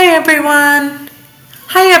everyone.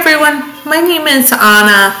 Hi everyone. My name is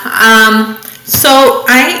Anna. So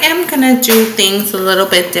I am gonna do things a little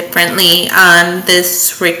bit differently on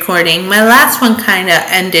this recording. My last one kind of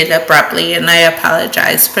ended abruptly, and I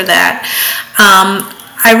apologize for that.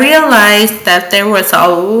 I realized that there was a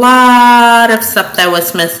lot of stuff that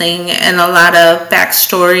was missing, and a lot of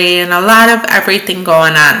backstory, and a lot of everything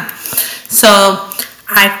going on. So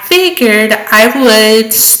I figured I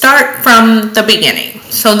would start from the beginning.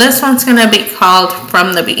 So this one's going to be called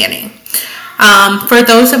From the Beginning. For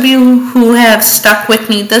those of you who have stuck with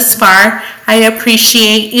me this far, I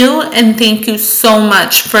appreciate you and thank you so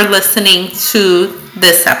much for listening to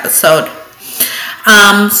this episode.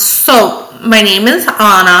 So my name is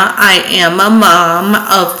Anna. I am a mom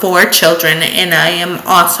of 4 children and I am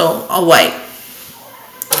also a wife.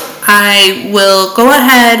 I will go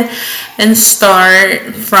ahead and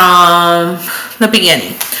start from the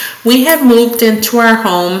beginning. We had moved into our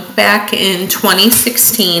home back in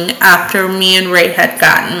 2016 after me and Ray had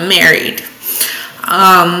gotten married.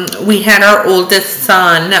 We had our oldest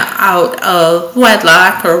son out of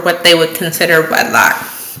wedlock, or what they would consider wedlock.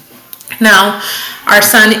 Now, our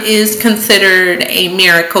son is considered a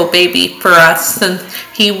miracle baby for us since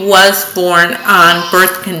he was born on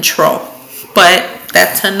birth control, but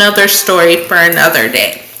that's another story for another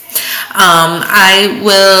day. I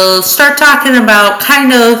will start talking about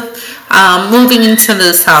kind of moving into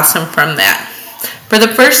this house and from that. For the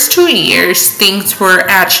first 2 years, things were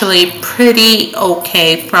actually pretty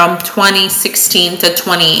okay from 2016 to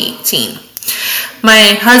 2018.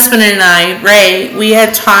 My husband and I, Ray, we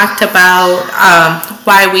had talked about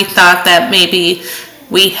why we thought that maybe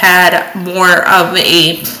we had more of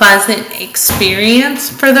a pleasant experience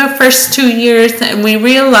for the first 2 years, and we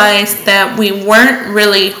realized that we weren't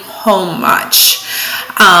really home much.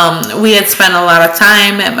 We had spent a lot of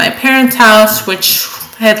time at my parents' house, which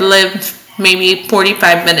had lived maybe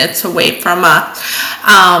 45 minutes away from us.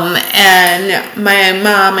 And my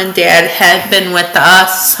mom and dad had been with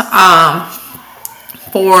us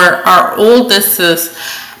for our oldest's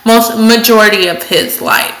majority of his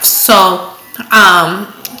life. So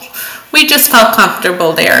we just felt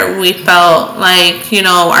comfortable there. We felt like,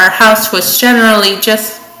 our house was generally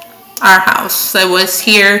just our house. It was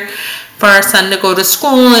here for our son to go to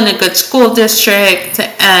school in a good school district,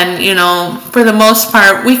 and for the most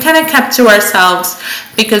part we kind of kept to ourselves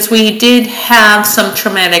because we did have some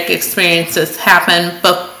traumatic experiences happen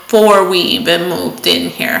before we even moved in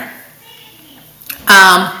here.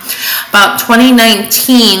 About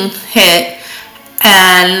 2019 hit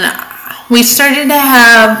and we started to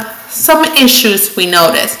have some issues. We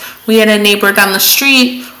noticed we had a neighbor down the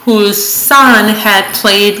street whose son had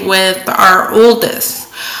played with our oldest.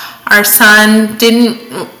 Our son didn't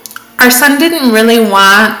really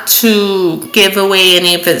want to give away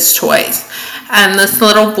any of his toys. And this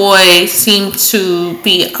little boy seemed to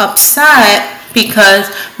be upset because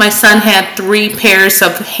my son had 3 pairs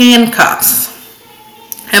of handcuffs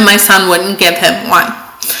and my son wouldn't give him one.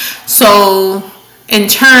 So in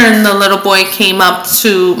turn, the little boy came up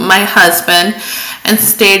to my husband and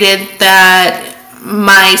stated that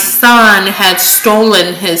my son had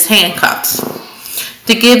stolen his handcuffs.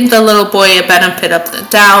 To give the little boy a benefit of the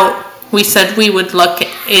doubt, we said we would look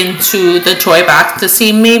into the toy box to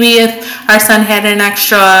see maybe if our son had an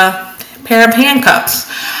extra pair of handcuffs.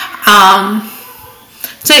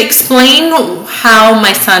 To explain how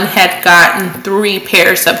my son had gotten 3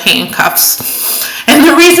 pairs of handcuffs. And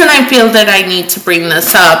the reason I feel that I need to bring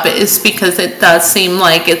this up is because it does seem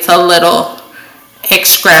like it's a little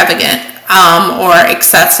extravagant or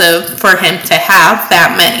excessive for him to have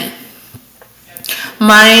that many.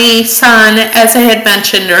 My son, as I had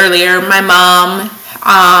mentioned earlier, my mom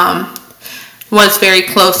was very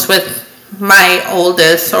close with my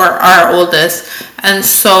oldest, or our oldest, and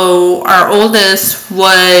so our oldest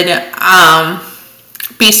would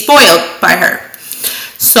be spoiled by her.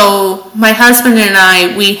 So my husband and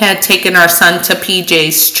I, we had taken our son to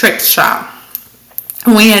PJ's Trick Shop.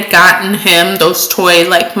 We had gotten him those toy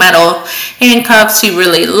metal handcuffs. He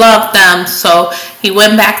really loved them. So he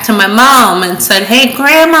went back to my mom and said, "Hey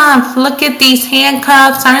Grandma, look at these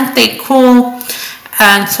handcuffs. Aren't they cool?"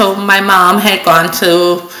 And so my mom had gone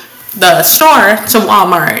to the store, to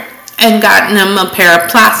Walmart, and gotten him a pair of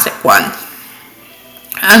plastic ones.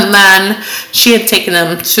 And then she had taken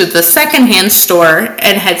him to the secondhand store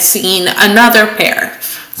and had seen another pair.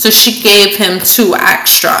 So she gave him 2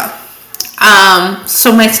 extra.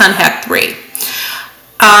 So my son had 3.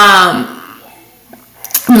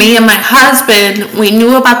 Me and my husband, we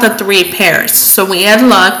knew about the 3 pairs. So we had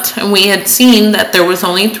looked and we had seen that there was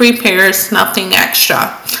only 3 pairs, nothing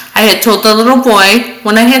extra. I had told the little boy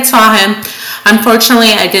when I had saw him,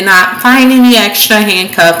 unfortunately I did not find any extra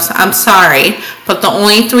handcuffs. I'm sorry, but the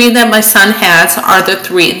only 3 that my son has are the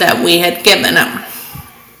 3 that we had given him.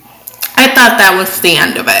 I thought that was the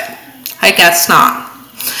end of it. I guess not.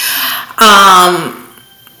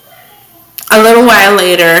 A little while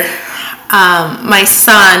later, my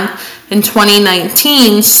son in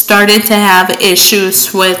 2019 started to have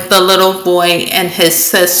issues with the little boy and his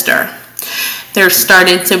sister. There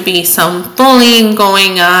started to be some bullying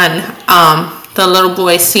going on. The little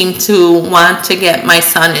boy seemed to want to get my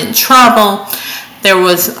son in trouble. There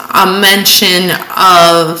was a mention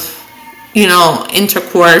of,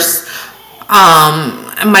 intercourse.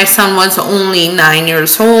 My son was only 9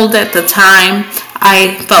 years old at the time.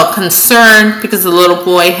 I felt concerned because the little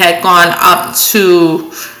boy had gone up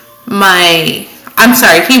to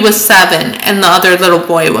he was 7 and the other little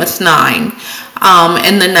boy was 9.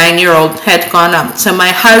 And the 9-year-old had gone up to my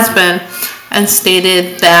husband and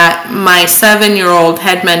stated that my 7-year-old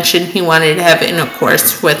had mentioned he wanted to have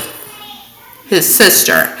intercourse with his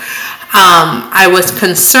sister. I was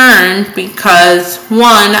concerned because,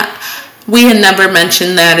 one, we had never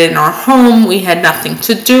mentioned that in our home. We had nothing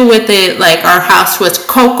to do with it. Like, our house was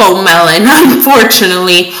cocoa melon,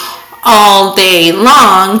 unfortunately, all day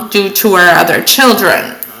long due to our other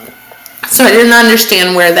children. So I didn't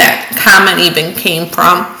understand where that comment even came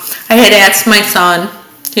from. I had asked my son,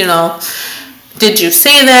 did you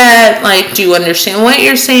say that? Like, do you understand what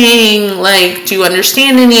you're saying? Like, do you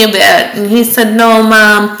understand any of that? And he said, no,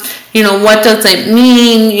 Mom. What does it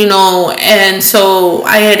mean? And so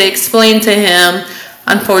I had explained to him,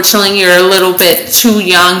 unfortunately, you're a little bit too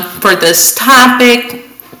young for this topic.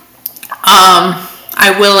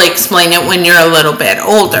 I will explain it when you're a little bit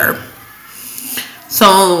older.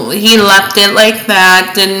 So he left it like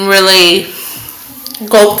that, didn't really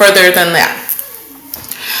go further than that.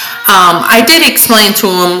 I did explain to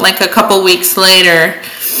him like a couple weeks later.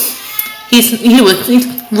 He was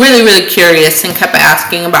really, really curious and kept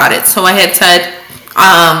asking about it. So I had said,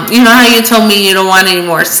 you know how you told me you don't want any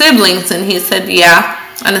more siblings? And he said, yeah.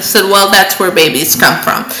 And I said, well, that's where babies come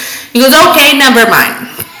from. He goes, okay, never mind.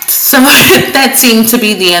 So that seemed to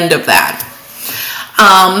be the end of that.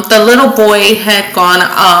 The little boy had gone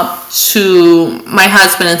up to my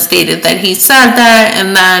husband and stated that he said that,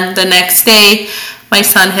 and then the next day my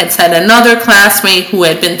son had said another classmate who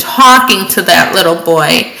had been talking to that little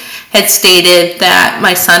boy had stated that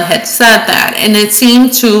my son had said that, and it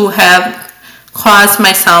seemed to have caused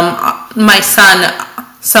my son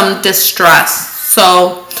some distress.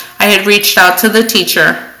 So I had reached out to the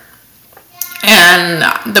teacher and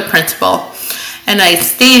the principal, and I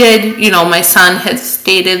stated, my son had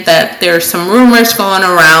stated that there's some rumors going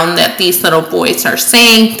around that these little boys are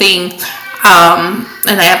saying things,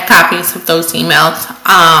 and I have copies of those emails,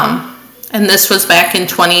 and this was back in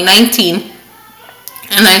 2019.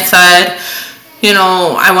 And I said,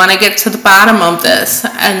 I want to get to the bottom of this.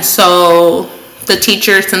 And so the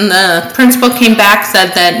teachers and the principal came back,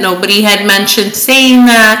 said that nobody had mentioned saying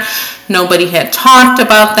that, nobody had talked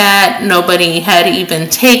about that, nobody had even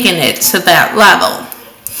taken it to that level.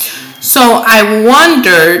 So I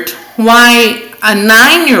wondered why a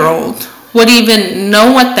 9-year-old would even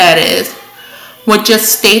know what that is, would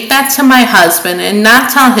just state that to my husband and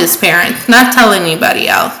not tell his parents, not tell anybody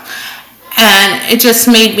else. And it just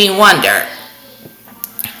made me wonder.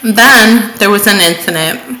 Then there was an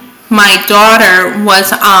incident. My daughter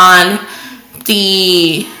was on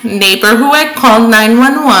the neighbor who had called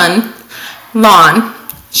 911 lawn.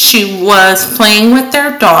 She was playing with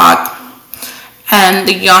their dog, and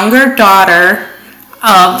the younger daughter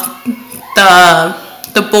of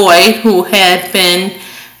the boy who had been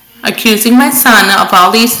accusing my son of all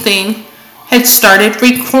these things had started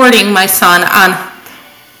recording my son on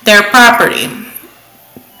their property.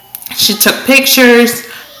 She took pictures.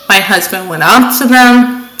 My husband went up to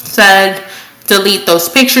them, said, delete those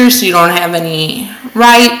pictures. You don't have any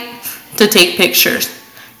right to take pictures.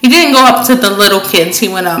 He didn't go up to the little kids. He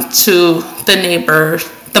went up to the neighbor,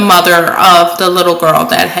 the mother of the little girl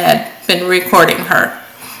that had been recording her.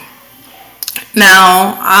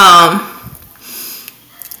 Now,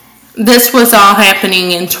 this was all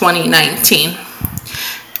happening in 2019.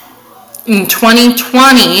 In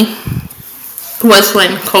 2020 was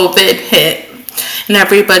when COVID hit and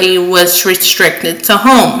everybody was restricted to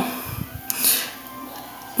home.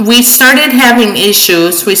 We started having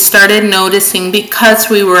issues. We started noticing, because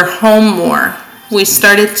we were home more, we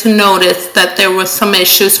started to notice that there was some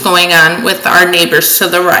issues going on with our neighbors to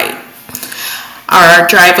the right. Our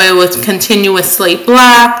driveway was continuously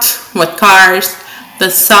blocked with cars. the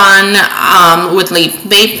son would leave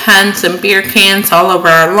vape pens and beer cans all over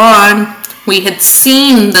our lawn. We had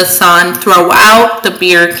seen the son throw out the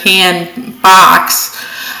beer can box,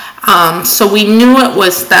 so we knew it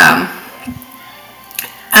was them.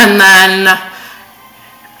 And then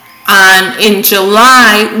in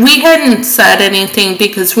July, we hadn't said anything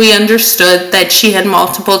because we understood that she had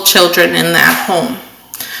multiple children in that home.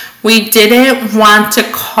 We didn't want to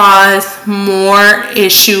cause more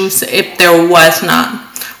issues if there was none.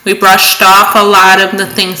 We brushed off a lot of the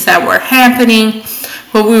things that were happening,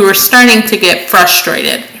 but we were starting to get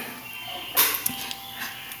frustrated.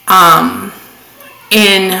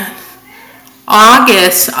 In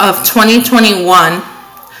August of 2021,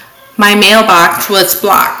 my mailbox was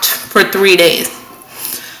blocked for 3 days.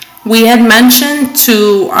 We had mentioned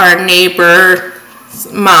to our neighbor's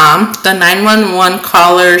mom, the 911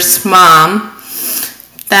 caller's mom,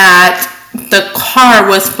 that the car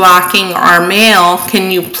was blocking our mail. Can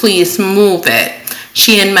you please move it?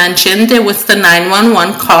 She had mentioned it was the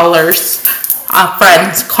 911 caller's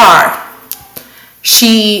friend's car.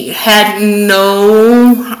 She had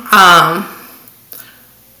no,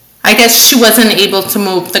 I guess she wasn't able to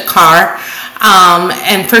move the car.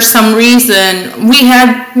 And for some reason, we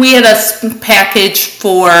had a package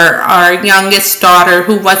for our youngest daughter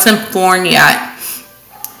who wasn't born yet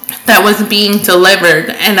that was being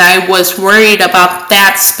delivered, and I was worried about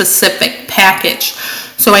that specific package.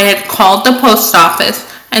 So I had called the post office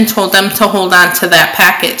and told them to hold on to that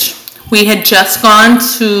package. We had just gone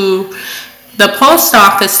to the post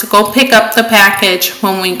office to go pick up the package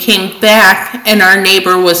when we came back, and our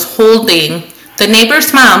neighbor was holding, the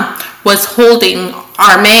neighbor's mom was holding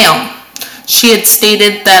our mail. She had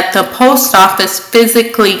stated that the post office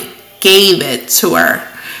physically gave it to her.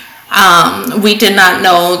 We did not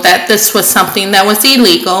know that this was something that was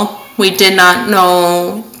illegal. We did not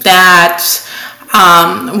know that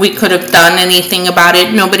we could have done anything about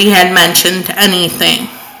it. Nobody had mentioned anything.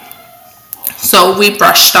 So we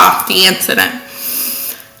brushed off the incident.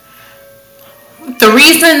 The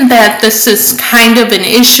reason that this is kind of an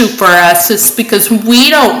issue for us is because we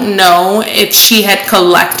don't know if she had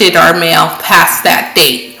collected our mail past that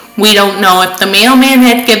date. We don't know if the mailman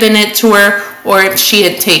had given it to her or if she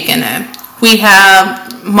had taken it. We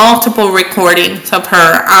have multiple recordings of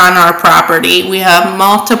her on our property. We have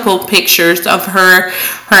multiple pictures of her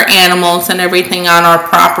animals and everything on our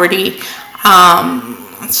property.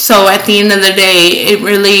 So at the end of the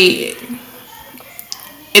day,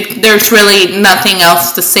 there's really nothing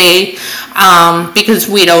else to say because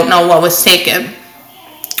we don't know what was taken.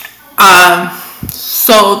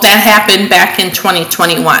 So that happened back in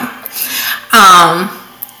 2021.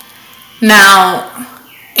 Now,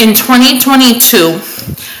 in 2022,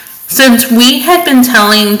 since we had been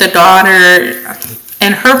telling the daughter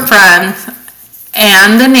and her friends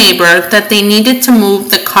and the neighbor that they needed to move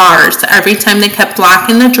the cars every time they kept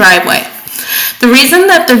blocking the driveway. The reason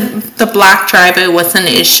that the block driveway was an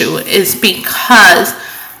issue is because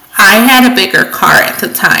I had a bigger car at the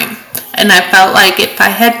time, and I felt like if I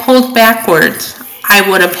had pulled backwards, I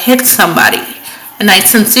would have hit somebody, and I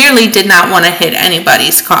sincerely did not want to hit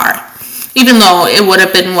anybody's car, even though it would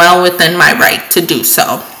have been well within my right to do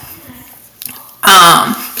so.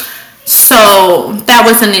 So that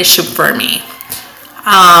was an issue for me.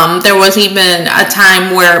 There was even a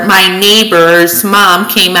time where my neighbor's mom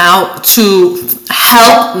came out to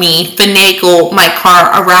help me finagle my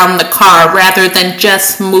car around the car rather than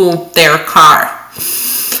just move their car.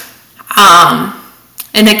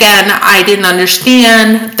 And again, I didn't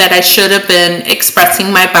understand that I should have been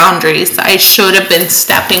expressing my boundaries. I should have been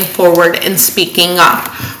stepping forward and speaking up,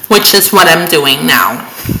 which is what I'm doing now.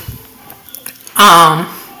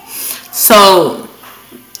 So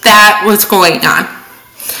that was going on.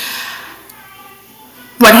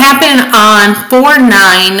 What happened on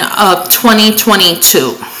 4/9 of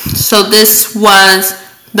 2022. So this was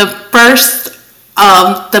the first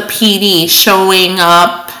of the PD showing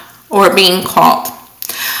up or being called.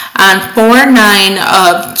 On 4/9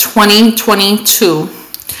 of 2022,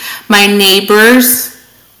 my neighbors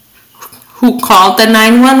who called the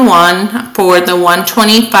 911 for the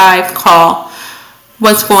 125 call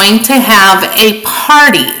was going to have a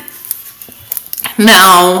party.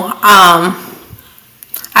 Now,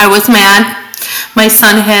 I was mad. My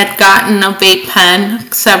son had gotten a vape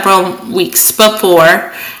pen several weeks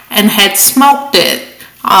before and had smoked it.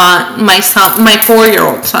 My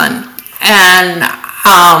 4-year-old son. And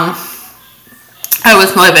I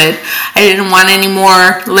was livid. I didn't want any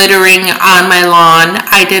more littering on my lawn.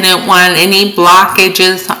 I didn't want any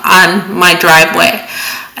blockages on my driveway.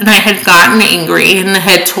 And I had gotten angry and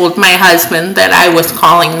had told my husband that I was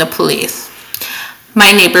calling the police.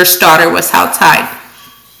 my neighbor's daughter was outside.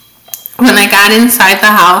 When I got inside the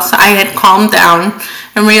house, I had calmed down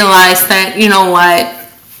and realized that, you know what,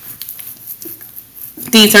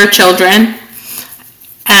 these are children,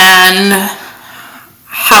 and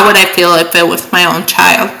how would I feel if it was my own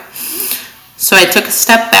child? So I took a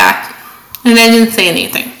step back and I didn't say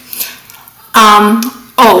anything.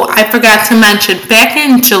 I forgot to mention, back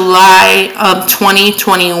in July of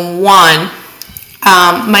 2021,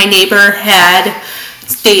 my neighbor had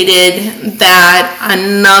stated that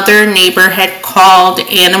another neighbor had called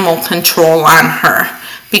animal control on her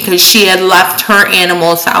because she had left her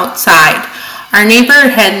animals outside. Our neighbor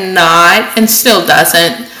had not, and still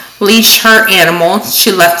doesn't, leash her animals.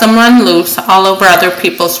 She left them run loose all over other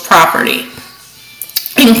people's property,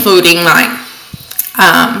 including mine.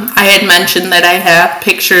 I had mentioned that I have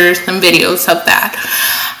pictures and videos of that.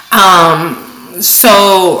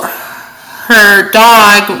 So her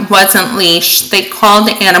dog wasn't leashed. They called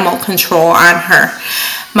animal control on her.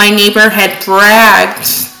 My neighbor had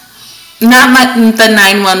bragged, not the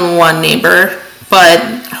 911 neighbor, but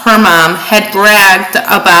her mom had bragged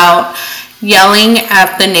about yelling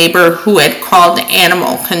at the neighbor who had called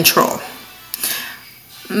animal control.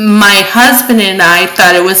 My husband and I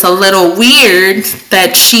thought it was a little weird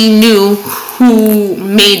that she knew who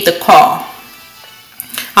made the call.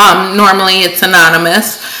 Normally it's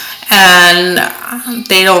anonymous, and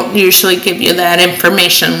they don't usually give you that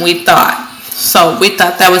information, we thought. So we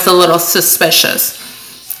thought that was a little suspicious.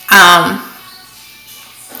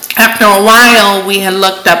 After a while, we had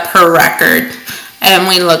looked up her record, and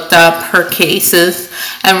we looked up her cases,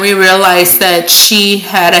 and we realized that she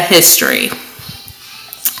had a history.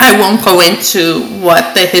 I won't go into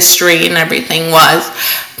what the history and everything was,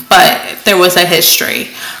 but there was a history.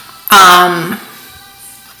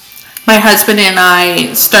 My husband and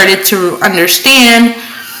I started to understand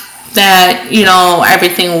that,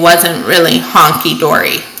 everything wasn't really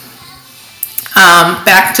honky-dory.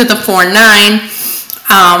 Back to the 4/9,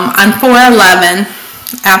 on 4/11,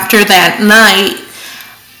 after that night,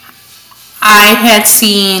 I had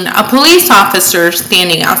seen a police officer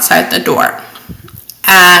standing outside the door.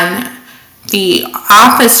 And the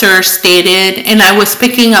officer stated, and I was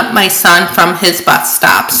picking up my son from his bus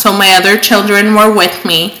stop, so my other children were with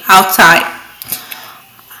me outside.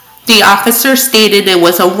 The officer stated it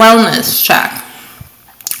was a wellness check.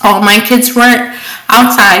 All my kids were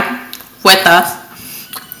outside with us.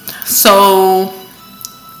 So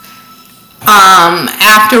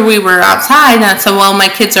after we were outside, I said, well, my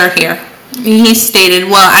kids are here. He stated,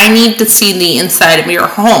 well, I need to see the inside of your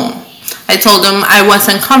home. I told him I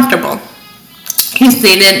wasn't comfortable. He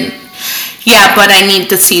stated, yeah, but I need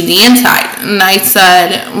to see the inside. And I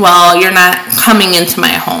said, well, you're not coming into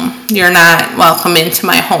my home. You're not welcome into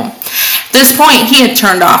my home. At this point, he had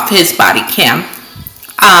turned off his body cam.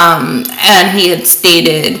 And he had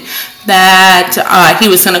stated that he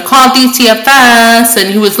was going to call DCFS, and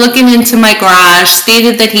he was looking into my garage,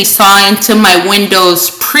 stated that he saw into my windows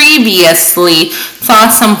previously, saw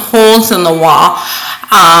some holes in the wall,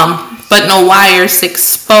 but no wires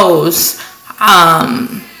exposed.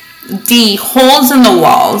 The holes in the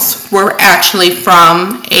walls were actually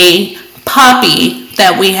from a puppy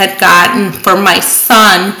that we had gotten for my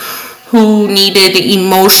son, who needed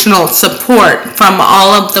emotional support from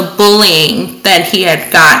all of the bullying that he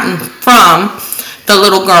had gotten from the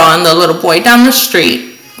little girl and the little boy down the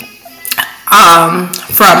street,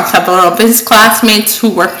 from several of his classmates who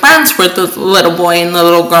were friends with the little boy and the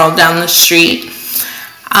little girl down the street.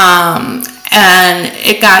 And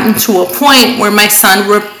it got into a point where my son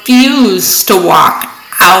refused to walk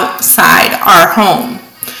outside our home.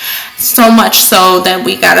 So much so that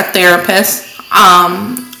we got a therapist.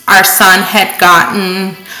 Our son had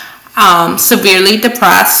gotten severely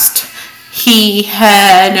depressed. He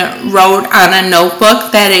had wrote on a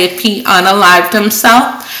notebook that if he unalived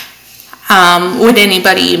himself, would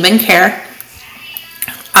anybody even care?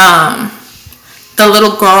 The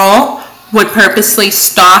little girl would purposely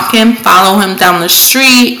stalk him, follow him down the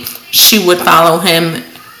street. She would follow him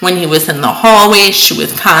when he was in the hallway. She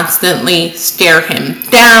would constantly stare him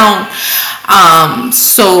down.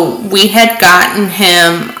 So we had gotten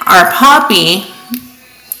him, our puppy,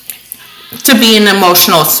 to be an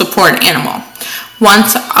emotional support animal.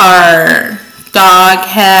 Once our dog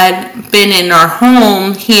had been in our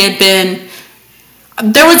home,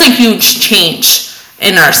 there was a huge change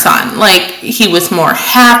in our son. Like, he was more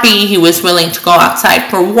happy. He was willing to go outside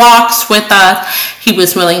for walks with us. He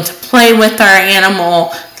was willing to play with our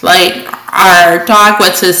animal. Like, our dog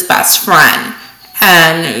was his best friend.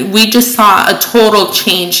 And we just saw a total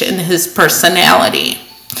change in his personality.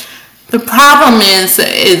 The problem is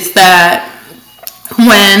that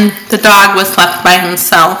when the dog was left by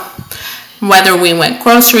himself, whether we went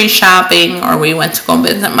grocery shopping or we went to go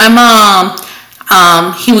visit my mom,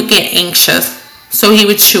 he would get anxious. So he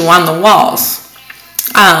would chew on the walls.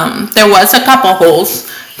 There was a couple holes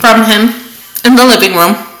from him in the living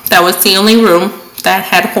room. That was the only room that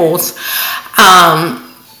had holes.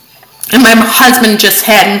 And my husband just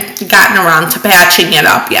hadn't gotten around to patching it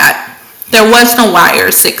up yet. There was no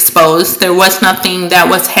wires exposed. There was nothing that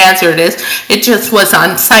was hazardous. It just was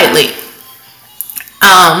unsightly.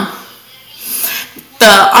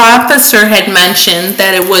 The officer had mentioned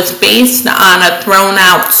that it was based on a thrown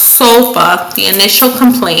out sofa, the initial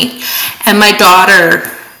complaint, and my daughter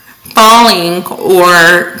falling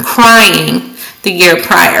or crying the year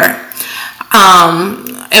prior.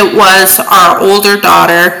 It was our older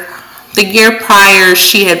daughter. The year prior,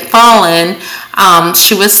 she had fallen.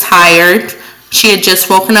 She was tired. She had just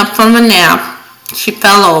woken up from a nap. She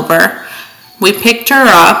fell over. We picked her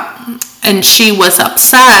up, and she was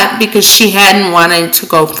upset because she hadn't wanted to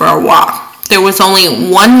go for a walk. There was only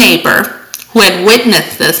one neighbor who had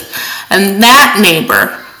witnessed this, and that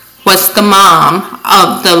neighbor was the mom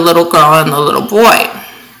of the little girl and the little boy.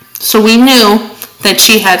 So we knew that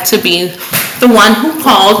she had to be the one who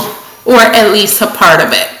called, or at least a part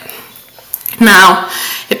of it. Now,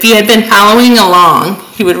 if you had been following along,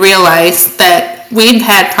 you would realize that we'd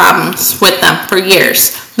had problems with them for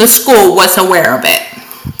years. The school was aware of it.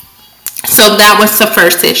 So that was the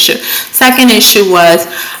first issue. Second issue was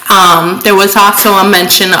there was also a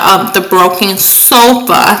mention of the broken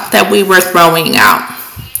sofa that we were throwing out.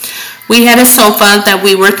 We had a sofa that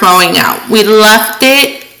we were throwing out. We left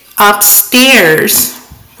it upstairs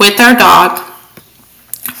with our dog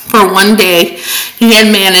for one day. He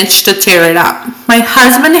had managed to tear it up. My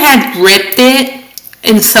husband had ripped it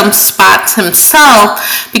in some spots himself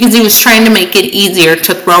because he was trying to make it easier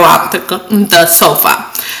to throw out the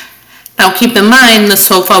sofa. Now keep in mind, the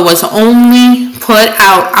sofa was only put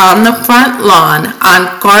out on the front lawn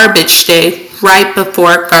on garbage day, right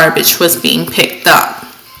before garbage was being picked up.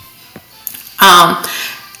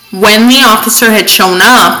 When the officer had shown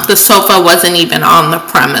up, the sofa wasn't even on the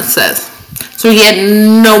premises. So he had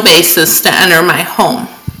no basis to enter my home.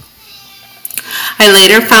 I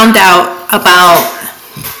later found out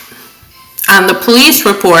on the police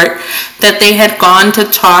report that they had gone to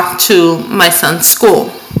talk to my son's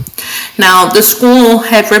school. Now, the school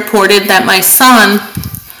had reported that my son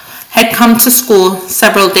had come to school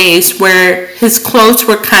several days where his clothes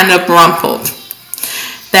were kind of rumpled.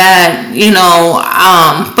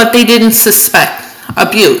 But they didn't suspect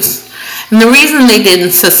abuse. And the reason they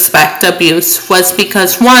didn't suspect abuse was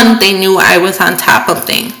because, one, they knew I was on top of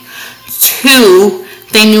things. Two,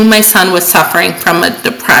 they knew my son was suffering from a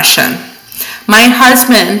depression. My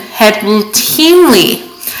husband had routinely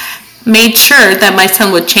made sure that my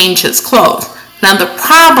son would change his clothes. Now the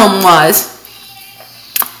problem was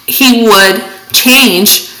he would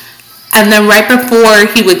change, and then right before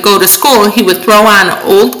he would go to school, he would throw on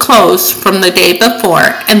old clothes from the day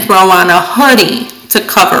before and throw on a hoodie to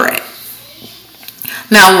cover it.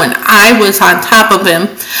 Now when I was on top of him,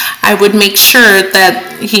 I would make sure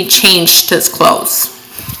that he changed his clothes.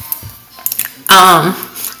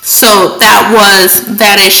 So that was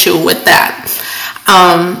that issue with that.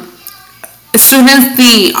 As soon as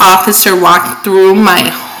the officer walked through my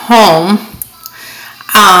home,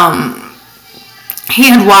 he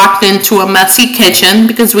had walked into a messy kitchen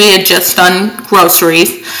because we had just done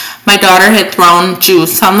groceries. My daughter had thrown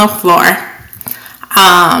juice on the floor.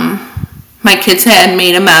 My kids had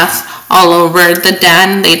made a mess all over the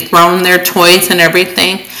den. They'd thrown their toys and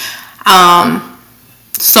everything.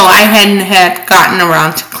 So I hadn't had gotten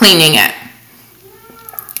around to cleaning it.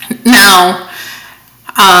 Now,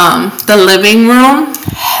 the living room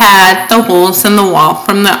had the holes in the wall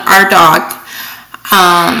from our dog.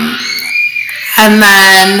 And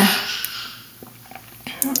then,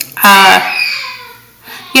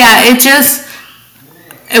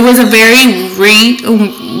 it was a very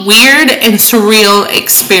weird and surreal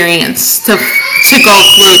experience to go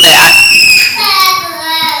through that.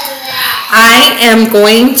 I am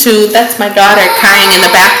going to, that's my daughter crying in the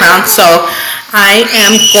background, so I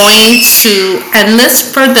am going to end this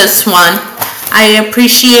for this one. I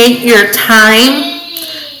appreciate your time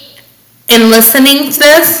in listening to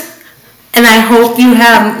this, and I hope you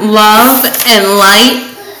have love and light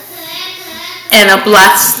and a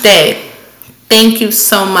blessed day. Thank you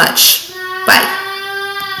so much. Bye.